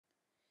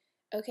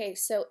Okay,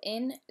 so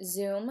in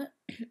Zoom,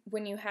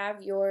 when you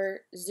have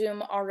your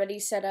Zoom already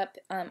set up,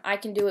 I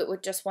can do it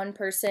with just one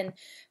person,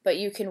 but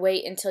you can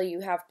wait until you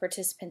have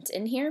participants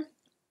in here.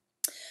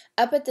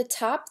 Up at the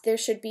top, there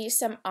should be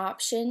some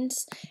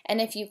options,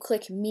 and if you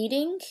click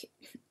Meeting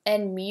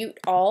and Mute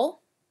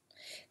All,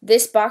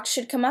 this box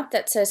should come up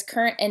that says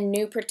current and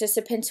new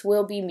participants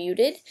will be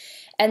muted.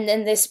 And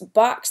then this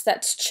box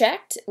that's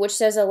checked, which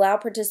says allow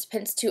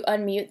participants to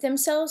unmute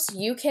themselves,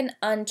 you can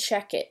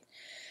uncheck it.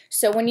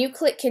 So when you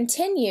click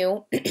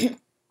continue,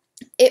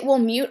 it will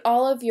mute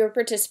all of your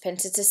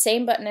participants. It's the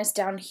same button as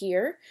down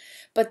here,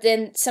 but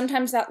then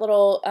sometimes that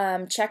little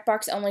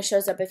checkbox only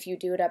shows up if you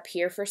do it up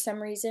here for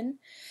some reason.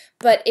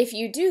 But if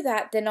you do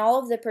that, then all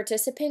of the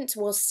participants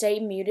will stay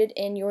muted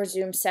in your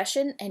Zoom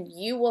session, and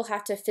you will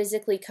have to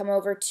physically come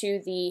over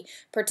to the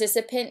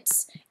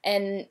participants,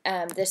 and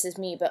this is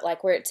me, but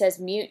like where it says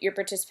mute your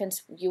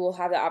participants, you will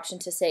have the option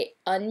to say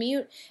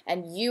unmute,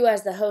 and you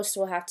as the host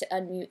will have to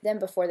unmute them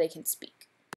before they can speak.